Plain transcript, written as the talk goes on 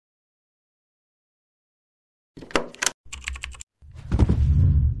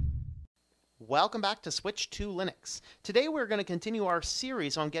Welcome back to Switch to Linux. Today we're going to continue our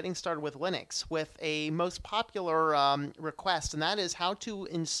series on getting started with Linux with a most popular request, and that is how to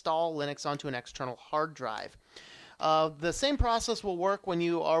install Linux onto an external hard drive. The same process will work when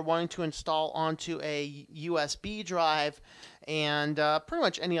you are wanting to install onto a USB drive and pretty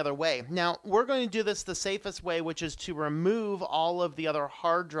much any other way. Now, we're going to do this the safest way, which is to remove all of the other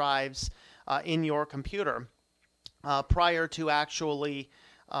hard drives in your computer prior to actually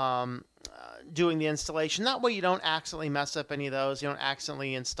doing the installation. That way you don't accidentally mess up any of those. You don't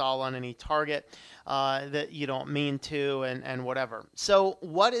accidentally install on any target that you don't mean to and whatever. So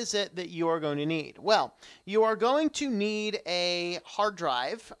what is it that you are going to need? Well, you are going to need a hard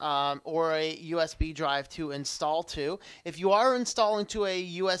drive or a USB drive to install to. If you are installing to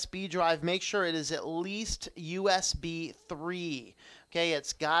a USB drive, make sure it is at least USB 3. Okay,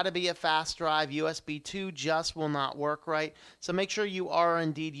 it's got to be a fast drive. USB 2 just will not work right. So make sure you are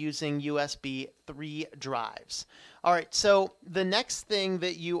indeed using USB 3 drives. All right, so the next thing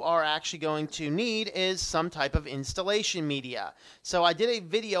that you are actually going to need is some type of installation media. So I did a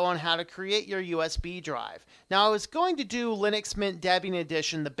video on how to create your USB drive. Now I was going to do Linux Mint Debian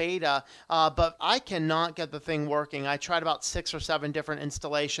Edition, the beta, but I cannot get the thing working. I tried about 6 or 7 different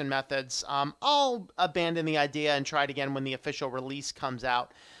installation methods. I'll abandon the idea and try it again when the official release comes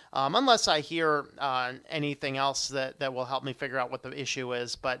out. Unless I hear anything else that will help me figure out what the issue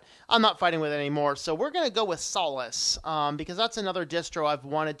is, but I'm not fighting with it anymore. So we're going to go with Solus because that's another distro I've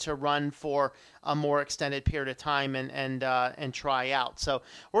wanted to run for a more extended period of time and try out. So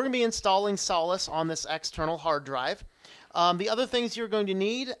we're going to be installing Solus on this external hard drive. The other things you're going to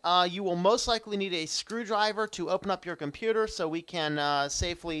need, you will most likely need a screwdriver to open up your computer so we can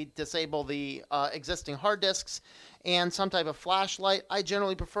safely disable the existing hard disks, and some type of flashlight. I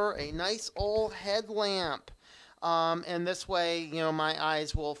generally prefer a nice old headlamp. And this way, you know, my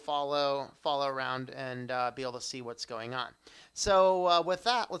eyes will follow around and be able to see what's going on. So with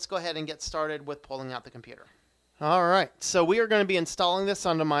that, let's go ahead and get started with pulling out the computer. All right, so we are going to be installing this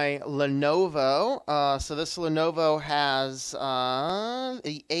onto my Lenovo. So this Lenovo has a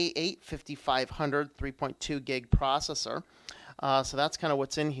A8 5500 3.2 gig processor. So that's kind of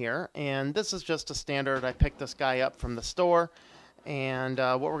what's in here. And this is just a standard. I picked this guy up from the store. And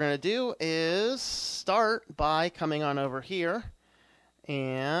what we're going to do is start by coming on over here.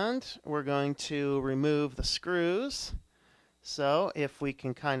 And we're going to remove the screws. So if we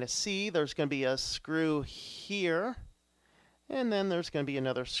can kind of see, there's going to be a screw here, and then there's going to be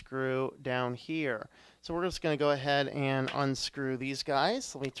another screw down here. So we're just going to go ahead and unscrew these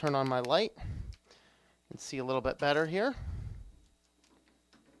guys. Let me turn on my light and see a little bit better here.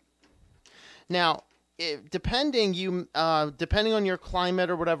 Now, depending on your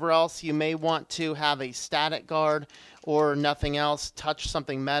climate or whatever else, you may want to have a static guard or nothing else. Touch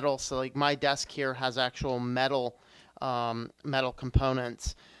something metal. So like my desk here has actual metal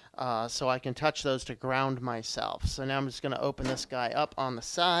components, so I can touch those to ground myself. So now I'm just going to open this guy up on the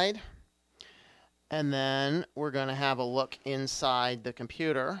side, and then we're going to have a look inside the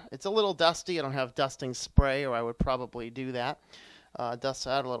computer. It's a little dusty. I don't have dusting spray, or I would probably do that. Dust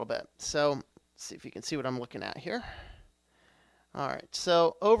it out a little bit. So let's see if you can see what I'm looking at here. All right,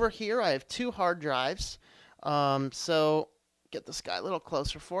 so over here I have 2 hard drives. So get this guy a little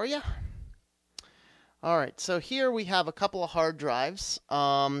closer for you. All right, so here we have a couple of hard drives.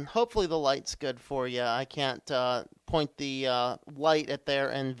 Hopefully the light's good for you. I can't point the light at there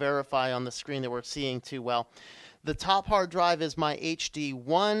and verify on the screen that we're seeing too well. The top hard drive is my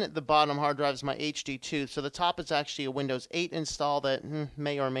HD1. The bottom hard drive is my HD2. So the top is actually a Windows 8 install that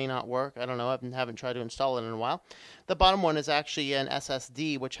may or may not work. I don't know. I haven't tried to install it in a while. The bottom one is actually an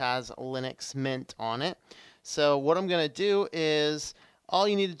SSD, which has Linux Mint on it. So what I'm going to do is, all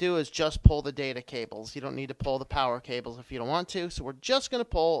you need to do is just pull the data cables. You don't need to pull the power cables if you don't want to. So we're just going to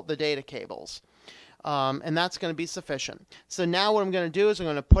pull the data cables. And that's going to be sufficient. So now what I'm going to do is I'm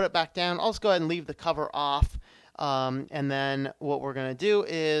going to put it back down. I'll just go ahead and leave the cover off. And then what we're going to do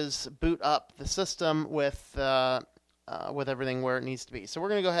is boot up the system with everything where it needs to be. So we're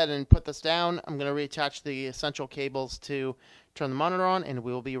going to go ahead and put this down. I'm going to reattach the essential cables to turn the monitor on, and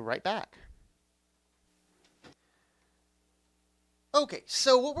we will be right back. Okay,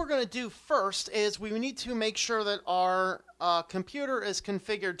 so what we're going to do first is we need to make sure that our computer is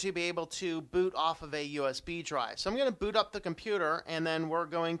configured to be able to boot off of a USB drive. So I'm going to boot up the computer, and then we're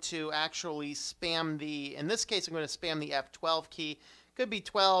going to actually spam in this case I'm going to spam the F12 key. Could be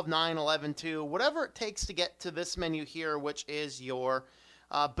 12, 9, 11, 2, whatever it takes to get to this menu here, which is your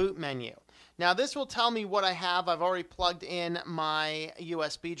boot menu. Now this will tell me what I have. I've already plugged in my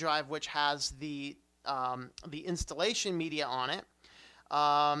USB drive, which has the installation media on it.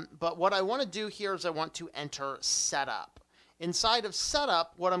 But what I want to do here is I want to enter setup. Inside of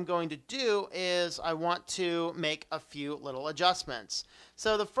setup, what I'm going to do is I want to make a few little adjustments.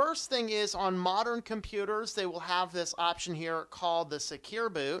 So the first thing is on modern computers, they will have this option here called the secure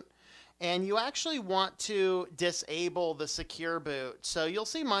boot. And you actually want to disable the secure boot. So you'll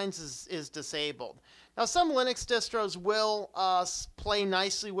see mine is disabled. Now, some Linux distros will play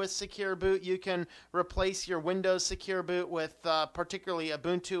nicely with secure boot. You can replace your Windows secure boot with particularly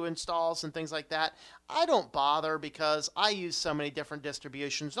Ubuntu installs and things like that. I don't bother because I use so many different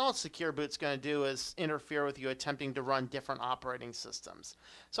distributions. All secure boot's going to do is interfere with you attempting to run different operating systems.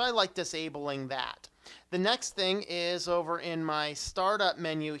 So I like disabling that. The next thing is over in my startup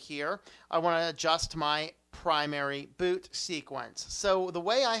menu here, I want to adjust my primary boot sequence. So the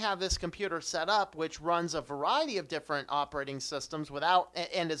way I have this computer set up, which runs a variety of different operating systems without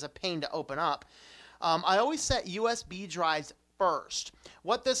and is a pain to open up, I always set USB drives first.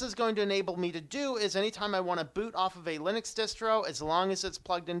 What this is going to enable me to do is anytime I want to boot off of a Linux distro, as long as it's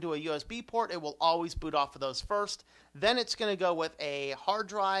plugged into a USB port, it will always boot off of those first. Then it's going to go with a hard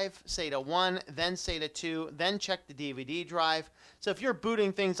drive, SATA 1, then SATA 2, then check the DVD drive. So if you're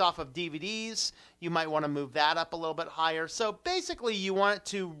booting things off of DVDs, you might want to move that up a little bit higher. So basically you want it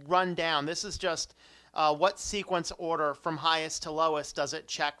to run down. This is just what sequence order from highest to lowest does it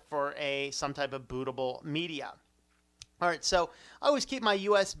check for some type of bootable media. All right, so I always keep my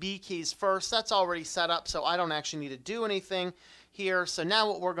USB keys first. That's already set up, so I don't actually need to do anything here. So now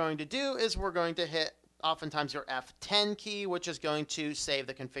what we're going to do is we're going to hit oftentimes your F10 key, which is going to save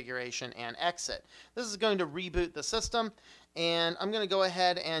the configuration and exit. This is going to reboot the system, and I'm going to go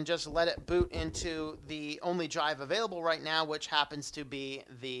ahead and just let it boot into the only drive available right now, which happens to be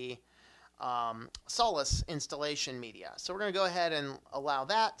the Solus installation media. So we're going to go ahead and allow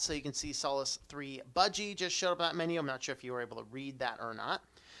that. So you can see Solus 3 Budgie just showed up in that menu. I'm not sure if you were able to read that or not.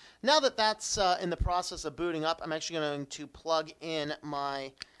 Now that that's in the process of booting up, I'm actually going to plug in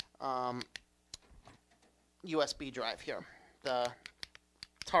my USB drive here, the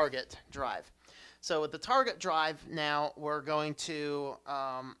target drive. So with the target drive now, we're going to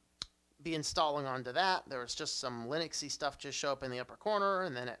be installing onto that. There was just some Linuxy stuff just show up in the upper corner,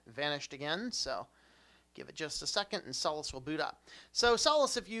 and then it vanished again. So give it just a second, and Solus will boot up. So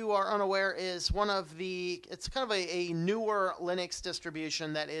Solus, if you are unaware, is one of the, it's kind of a newer Linux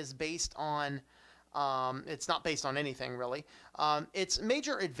distribution that is based on, it's not based on anything really. Its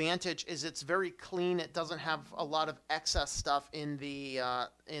major advantage is it's very clean. It doesn't have a lot of excess stuff in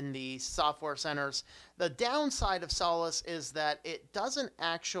the software centers. The downside of Solus is that it doesn't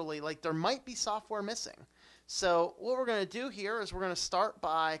actually, like, there might be software missing. So what we're going to do here is we're going to start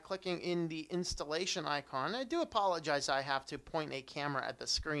by clicking in the installation icon. I do apologize I have to point a camera at the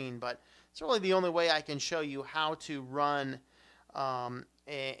screen, but it's really the only way I can show you how to run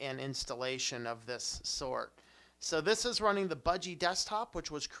an installation of this sort. So this is running the Budgie desktop, which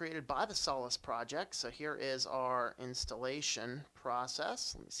was created by the Solus project. So here is our installation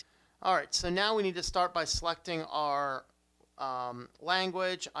process. Let me see. All right, so now we need to start by selecting our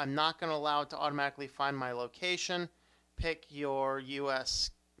language. I'm not going to allow it to automatically find my location. Pick your US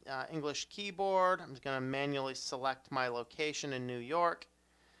English keyboard. I'm going to manually select my location in New York.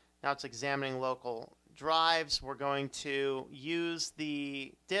 Now it's examining local drives. We're going to use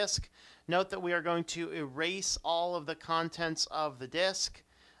the disk. Note that we are going to erase all of the contents of the disk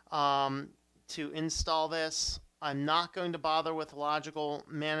to install this. I'm not going to bother with logical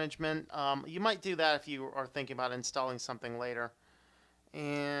management. You might do that if you are thinking about installing something later.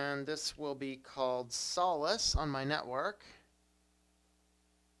 And this will be called Solus on my network.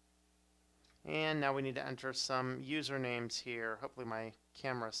 And now we need to enter some usernames here. Hopefully my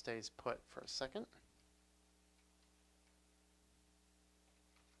camera stays put for a second.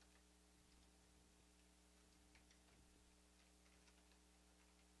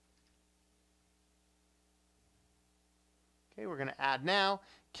 Okay, we're going to add now.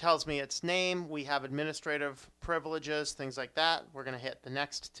 Tells me its name. We have administrative privileges, things like that. We're going to hit the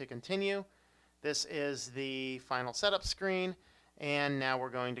next to continue. This is the final setup screen, and now we're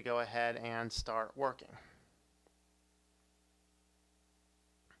going to go ahead and start working.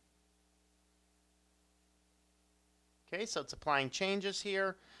 Okay, so it's applying changes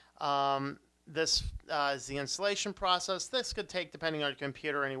here. This is the installation process. This could take, depending on your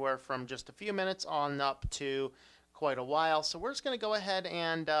computer, anywhere from just a few minutes on up to quite a while. So we're just going to go ahead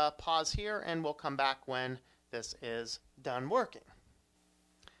and pause here, and we'll come back when this is done working.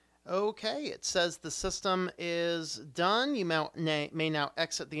 Okay, it says the system is done. You may now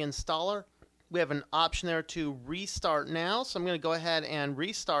exit the installer. We have an option there to restart now, so I'm going to go ahead and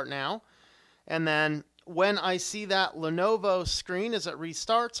restart now. And then when I see that Lenovo screen as it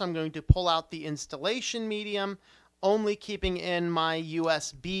restarts, I'm going to pull out the installation medium, only keeping in my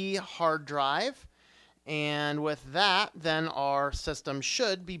USB hard drive. And with that, then our system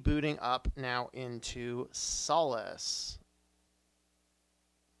should be booting up now into Solus.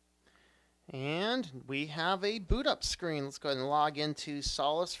 And we have a boot up screen. Let's go ahead and log into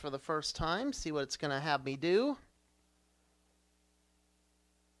Solus for the first time, see what it's going to have me do.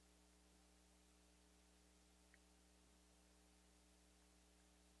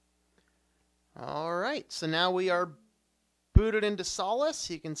 All right, so now we are booted into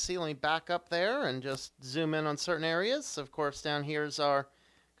Solus. You can see, let me back up there and just zoom in on certain areas. Of course, down here is our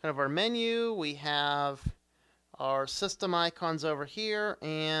kind of our menu. We have our system icons over here,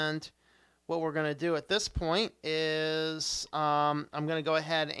 and what we're going to do at this point is I'm going to go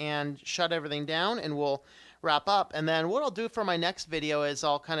ahead and shut everything down, and we'll wrap up. And then what I'll do for my next video is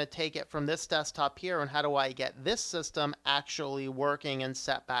I'll kind of take it from this desktop here and how do I get this system actually working and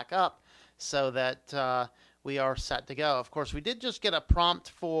set back up so that we are set to go. Of course, we did just get a prompt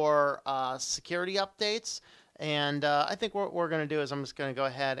for security updates, and I think what we're going to do is I'm just going to go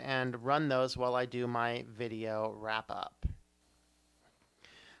ahead and run those while I do my video wrap up.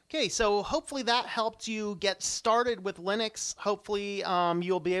 Okay, so hopefully that helped you get started with Linux. Hopefully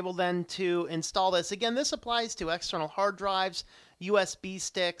you'll be able then to install this. Again, this applies to external hard drives, USB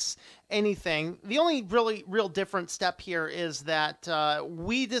sticks, anything. The only real different step here is that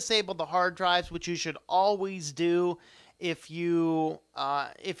we disable the hard drives, which you should always do if you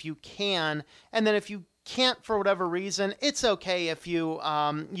can. And then if you can't for whatever reason, it's okay if you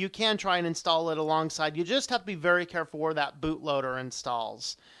you can try and install it alongside. You just have to be very careful where that bootloader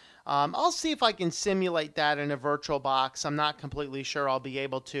installs. I'll see if I can simulate that in a VirtualBox. I'm not completely sure I'll be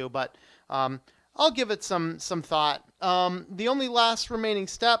able to, but I'll give it some thought. The only last remaining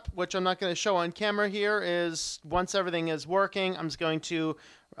step, which I'm not going to show on camera here, is once everything is working, I'm just going to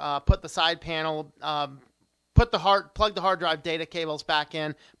put the side panel, plug the hard drive data cables back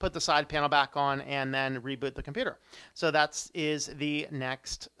in, put the side panel back on, and then reboot the computer. So that is the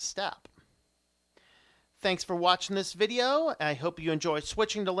next step. Thanks for watching this video. I hope you enjoyed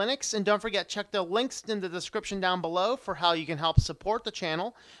switching to Linux. And don't forget, check the links in the description down below for how you can help support the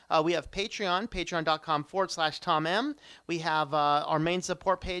channel. We have Patreon, patreon.com/TomM. We have our main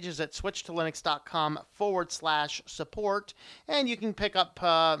support pages at switchedtolinux.com/support. And you can pick up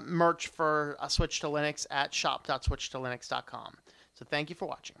merch for Switch to Linux at shop.switchedtolinux.com. So thank you for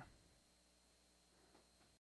watching.